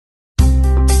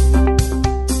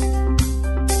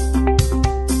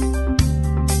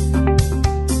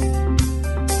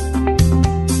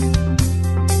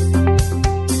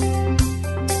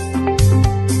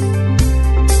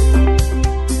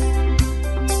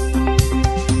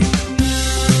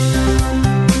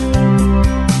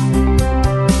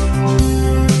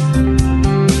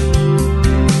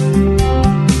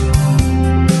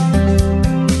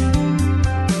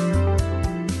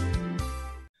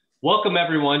Welcome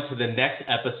everyone to the next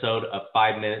episode of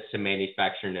 5 Minutes to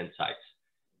Manufacturing Insights.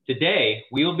 Today,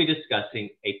 we will be discussing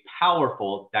a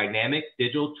powerful dynamic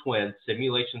digital twin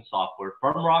simulation software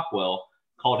from Rockwell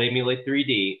called Emulate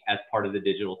 3D as part of the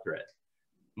digital thread.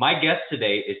 My guest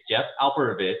today is Jeff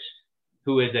Alperovich,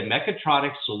 who is a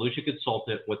mechatronics solution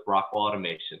consultant with Rockwell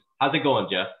Automation. How's it going,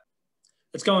 Jeff?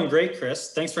 It's going great,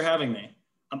 Chris. Thanks for having me.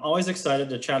 I'm always excited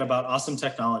to chat about awesome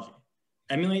technology.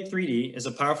 Emulate 3D is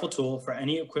a powerful tool for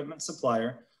any equipment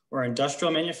supplier or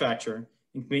industrial manufacturer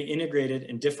and can be integrated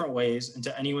in different ways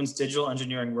into anyone's digital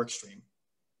engineering workstream.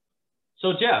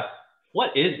 So Jeff,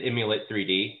 what is Emulate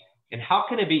 3D and how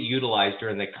can it be utilized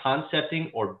during the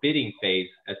concepting or bidding phase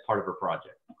as part of a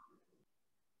project?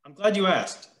 I'm glad you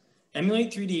asked.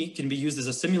 Emulate 3D can be used as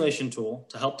a simulation tool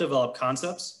to help develop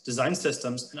concepts, design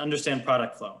systems, and understand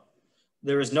product flow.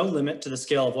 There is no limit to the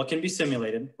scale of what can be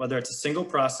simulated, whether it's a single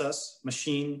process,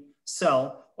 machine,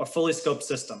 cell, or fully scoped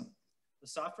system. The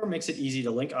software makes it easy to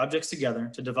link objects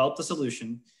together to develop the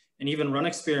solution and even run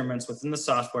experiments within the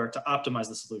software to optimize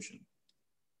the solution.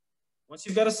 Once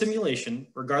you've got a simulation,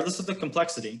 regardless of the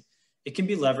complexity, it can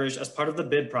be leveraged as part of the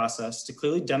bid process to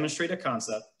clearly demonstrate a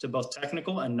concept to both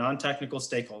technical and non-technical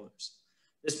stakeholders.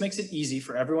 This makes it easy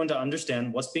for everyone to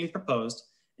understand what's being proposed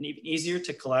and even easier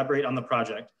to collaborate on the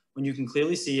project when you can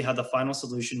clearly see how the final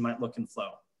solution might look and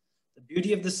flow. The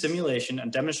beauty of this simulation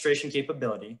and demonstration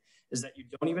capability is that you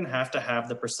don't even have to have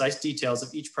the precise details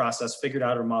of each process figured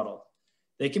out or modeled.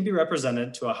 They can be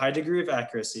represented to a high degree of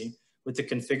accuracy with the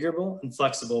configurable and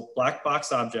flexible black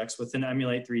box objects within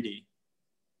Emulate 3D.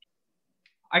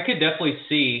 I could definitely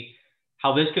see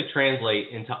how this could translate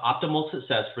into optimal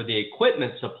success for the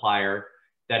equipment supplier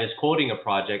that is quoting a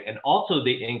project and also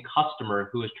the end customer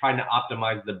who is trying to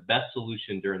optimize the best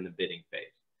solution during the bidding phase.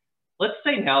 Let's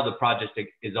say now the project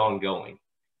is ongoing.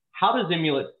 How does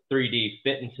Emulate 3D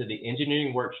fit into the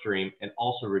engineering work stream and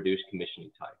also reduce commissioning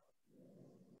time?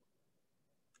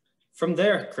 From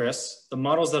there, Chris, the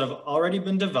models that have already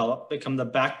been developed become the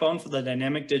backbone for the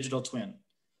dynamic digital twin.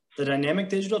 The dynamic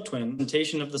digital twin is a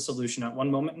representation of the solution at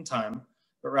one moment in time,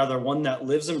 but rather one that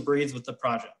lives and breathes with the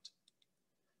project.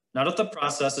 Now that the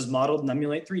process is modeled in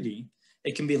Emulate 3D,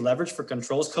 it can be leveraged for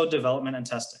controls code development and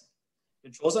testing.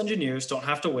 Controls engineers don't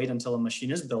have to wait until a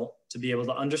machine is built to be able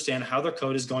to understand how their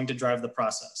code is going to drive the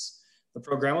process. The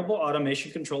programmable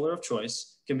automation controller of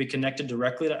choice can be connected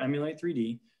directly to Emulate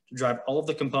 3D to drive all of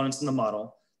the components in the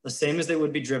model, the same as they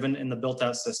would be driven in the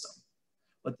built-out system.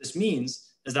 What this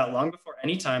means is that long before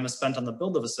any time is spent on the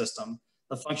build of a system,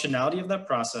 the functionality of that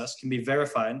process can be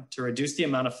verified to reduce the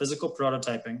amount of physical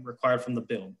prototyping required from the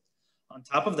build. On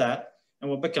top of that, and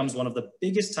what becomes one of the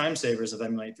biggest time savers of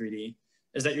Emulate 3D,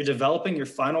 is that you're developing your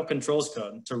final controls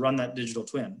code to run that digital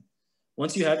twin.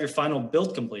 Once you have your final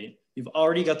build complete, you've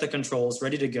already got the controls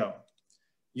ready to go.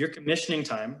 Your commissioning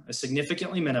time is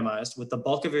significantly minimized with the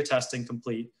bulk of your testing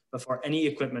complete before any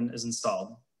equipment is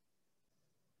installed.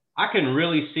 I can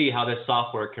really see how this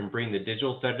software can bring the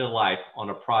digital thread to life on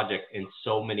a project in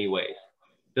so many ways.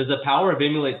 Does the power of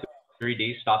Emulate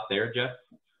 3D stop there, Jeff?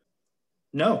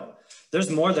 No, there's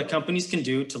more that companies can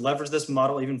do to leverage this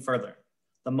model even further.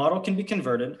 The model can be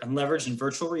converted and leveraged in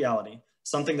virtual reality,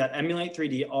 something that Emulate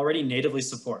 3D already natively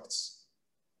supports.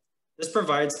 This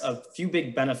provides a few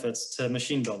big benefits to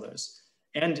machine builders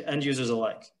and end users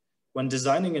alike. When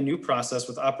designing a new process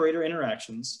with operator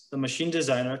interactions, the machine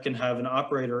designer can have an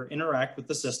operator interact with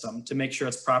the system to make sure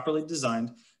it's properly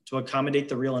designed to accommodate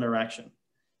the real interaction.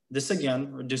 This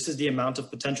again reduces the amount of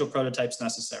potential prototypes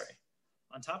necessary.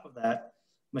 On top of that,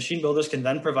 machine builders can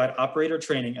then provide operator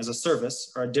training as a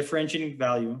service or a differentiating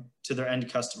value to their end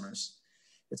customers.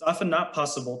 It's often not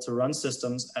possible to run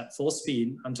systems at full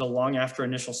speed until long after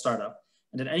initial startup,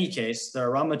 and in any case, there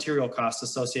are raw material costs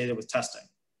associated with testing.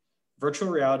 Virtual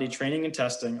reality training and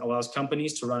testing allows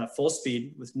companies to run at full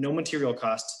speed with no material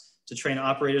costs to train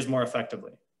operators more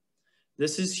effectively.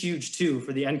 This is huge too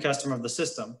for the end customer of the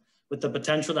system, with the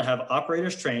potential to have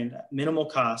operators trained at minimal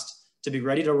cost to be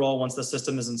ready to roll once the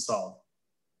system is installed.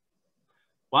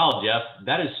 Wow, Jeff,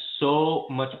 that is so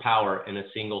much power in a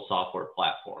single software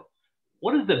platform.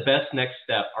 What is the best next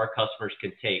step our customers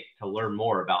can take to learn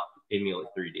more about Emulate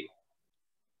 3D?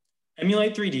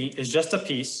 Emulate 3D is just a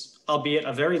piece, albeit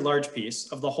a very large piece,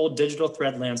 of the whole digital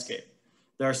thread landscape.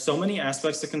 There are so many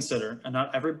aspects to consider, and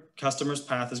not every customer's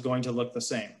path is going to look the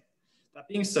same. That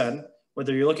being said,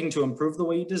 whether you're looking to improve the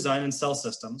way you design and sell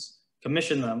systems,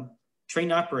 commission them,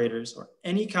 train operators, or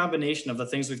any combination of the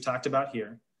things we've talked about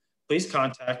here, please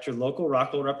contact your local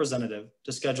Rockwell representative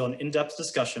to schedule an in-depth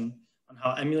discussion on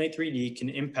how Emulate 3D can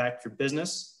impact your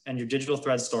business and your digital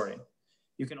thread story.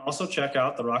 You can also check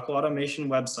out the Rockwell Automation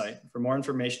website for more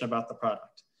information about the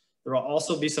product. There will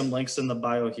also be some links in the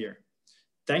bio here.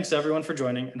 Thanks everyone for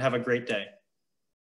joining and have a great day.